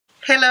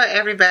Hello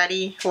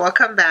everybody,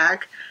 welcome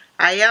back.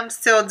 I am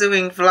still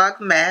doing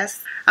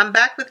Vlogmas. I'm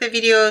back with a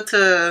video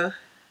to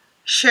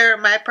share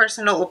my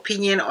personal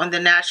opinion on the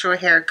natural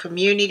hair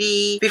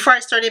community. Before I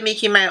started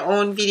making my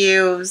own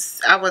videos,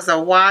 I was a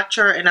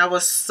watcher and I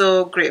was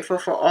so grateful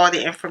for all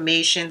the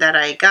information that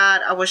I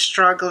got. I was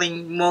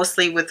struggling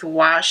mostly with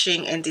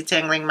washing and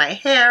detangling my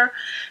hair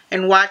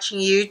and watching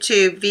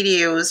YouTube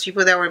videos,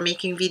 people that were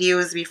making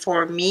videos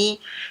before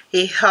me.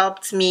 It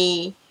helped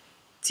me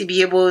to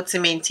be able to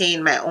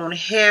maintain my own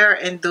hair,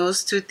 and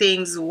those two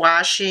things,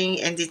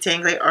 washing and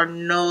detangling, are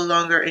no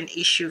longer an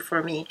issue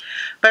for me.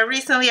 But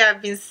recently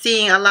I've been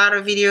seeing a lot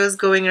of videos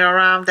going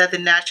around that the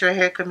natural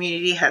hair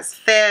community has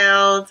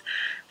failed.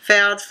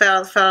 That's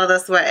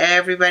what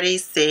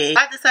everybody's saying.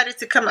 I decided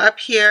to come up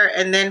here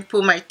and then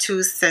put my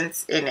 2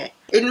 cents in it.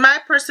 In my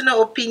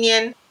personal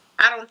opinion,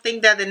 I don't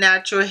think that the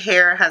natural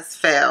hair has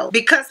failed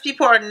because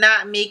people are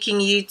not making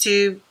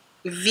YouTube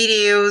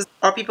videos,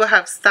 or people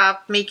have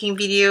stopped making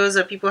videos,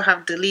 or people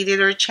have deleted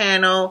their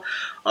channel,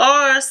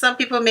 or some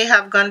people may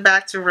have gone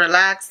back to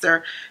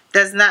relaxer.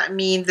 Does not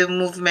mean the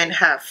movement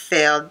have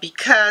failed,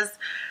 because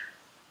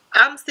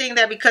I'm saying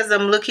that because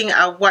I'm looking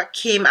at what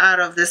came out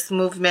of this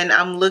movement.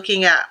 I'm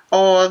looking at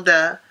all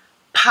the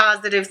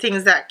positive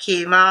things that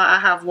came out. I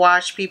have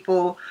watched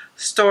people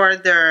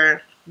start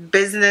their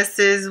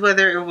businesses,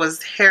 whether it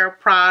was hair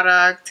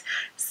product,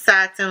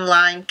 satin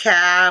line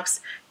caps,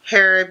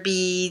 hair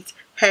beads,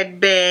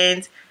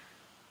 headbands,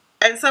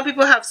 and some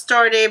people have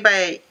started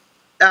by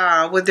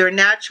with their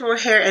natural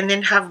hair and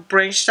then have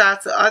branched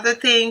out to other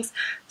things.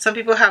 Some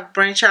people have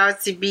branched out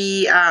to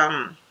be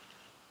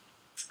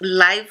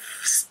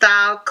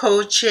lifestyle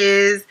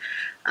coaches,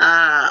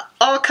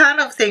 all kind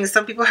of things.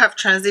 Some people have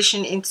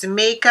transitioned into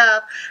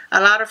makeup.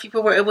 A lot of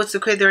people were able to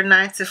quit their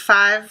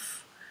 9-to-5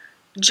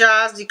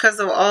 jobs because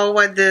of all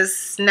what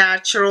this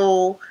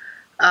natural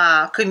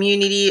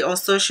community on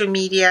social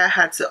media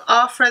had to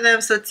offer them.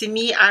 So to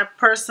me, I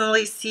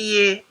personally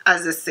see it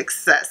as a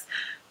success.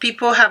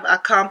 People have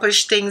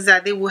accomplished things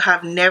that they would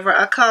have never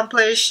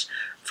accomplished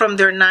from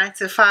their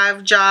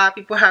 9-to-5 job.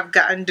 People have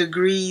gotten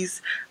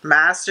degrees,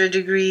 master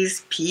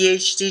degrees,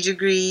 PhD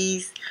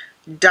degrees,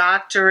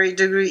 doctorate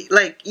degree,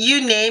 like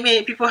you name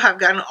it. People have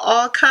gotten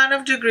all kind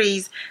of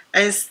degrees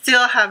and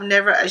still have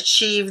never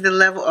achieved the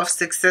level of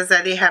success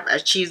that they have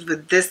achieved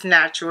with this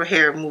natural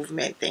hair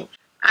movement thing.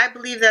 I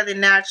believe that the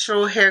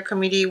natural hair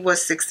community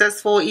was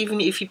successful, even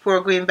if people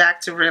are going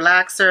back to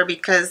relaxer,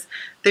 because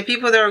the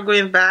people that are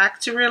going back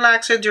to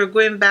relaxer, they're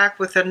going back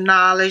with the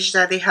knowledge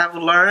that they have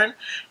learned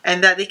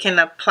and that they can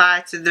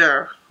apply to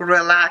their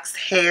relaxed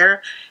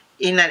hair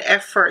in an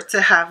effort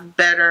to have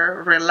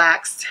better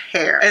relaxed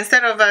hair.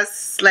 Instead of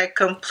us like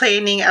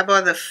complaining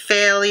about the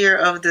failure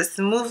of this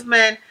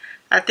movement,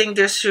 I think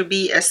there should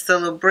be a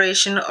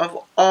celebration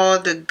of all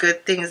the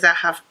good things that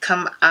have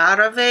come out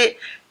of it.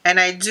 And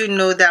I do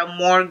know that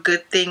more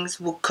good things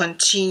will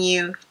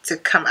continue to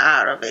come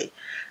out of it.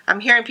 I'm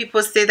hearing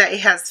people say that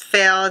it has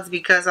failed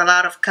because a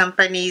lot of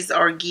companies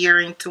are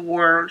gearing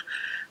toward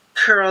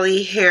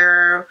curly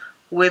hair,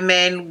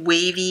 women,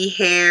 wavy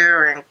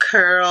hair and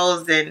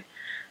curls, and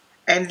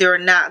they're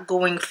not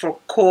going for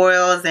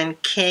coils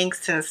and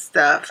kinks and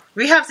stuff.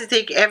 We have to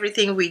take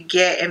everything we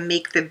get and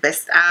make the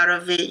best out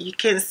of it. You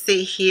can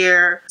see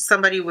here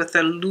somebody with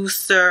a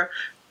looser,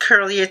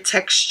 curlier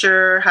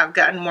texture have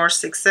gotten more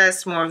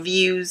success, more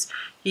views.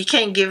 You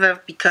can't give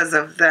up because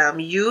of them.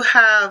 You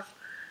have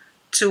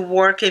to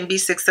work and be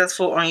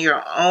successful on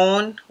your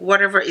own.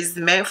 Whatever is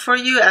meant for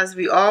you, as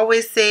we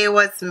always say,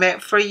 what's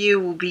meant for you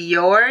will be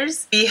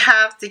yours. We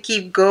have to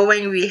keep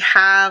going. We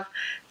have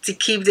to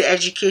keep the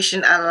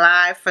education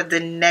alive for the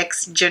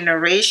next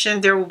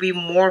generation. There will be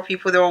more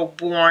people that were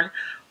born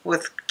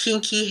with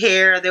kinky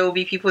hair. There will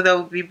be people that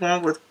will be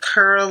born with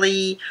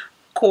curly,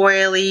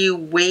 coily,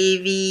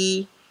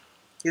 wavy,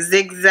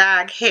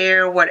 zigzag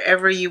hair,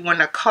 whatever you want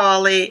to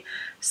call it.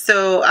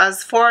 So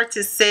as far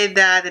to say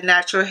that the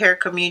natural hair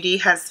community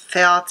has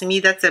failed, to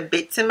me that's a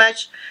bit too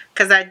much,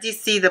 because I did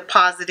see the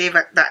positive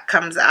that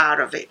comes out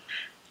of it.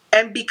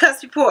 And because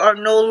people are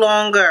no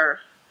longer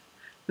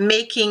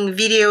making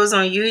videos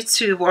on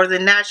YouTube, or the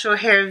natural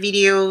hair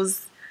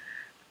videos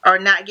are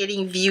not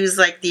getting views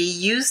like they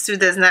used to,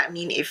 does not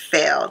mean it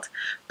failed.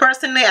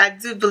 Personally, I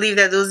do believe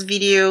that those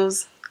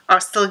videos are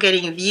still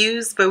getting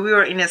views, but we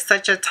were in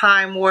such a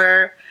time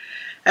where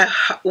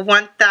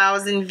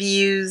 1,000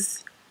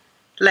 views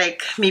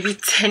like maybe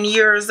 10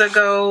 years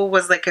ago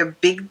was like a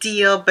big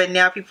deal, but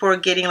now people are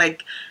getting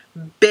like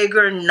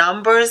bigger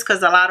numbers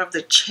because a lot of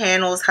the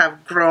channels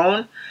have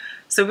grown.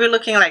 So we're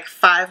looking like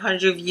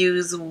 500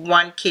 views,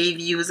 1K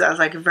views as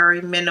like very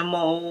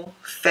minimal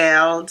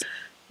failed.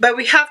 But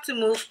we have to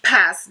move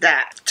past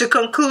that. To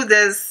conclude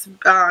this,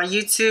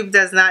 YouTube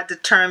does not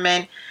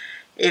determine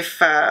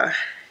if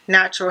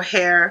natural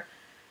hair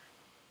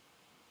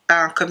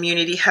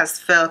community has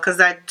failed, because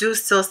I do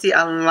still see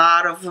a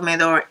lot of women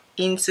that are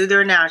into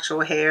their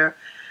natural hair.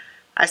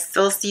 I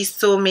still see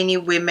so many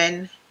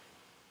women.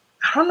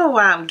 I don't know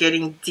why I'm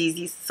getting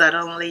dizzy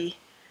suddenly.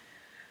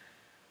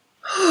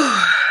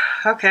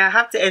 Okay, I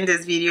have to end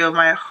this video.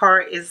 My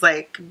heart is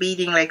like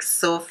beating like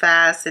so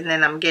fast, and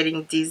then I'm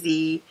getting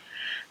dizzy.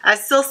 I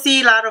still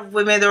see a lot of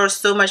women that are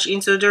so much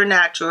into their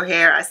natural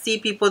hair. I see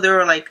people that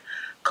are like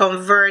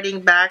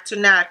converting back to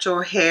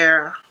natural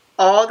hair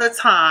all the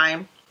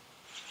time.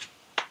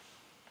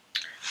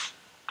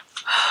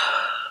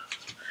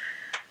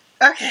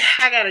 Okay,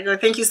 I gotta go.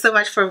 Thank you so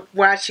much for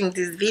watching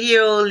this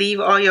video.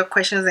 Leave all your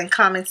questions and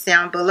comments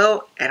down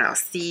below, and I'll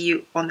see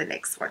you on the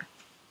next one.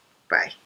 Bye.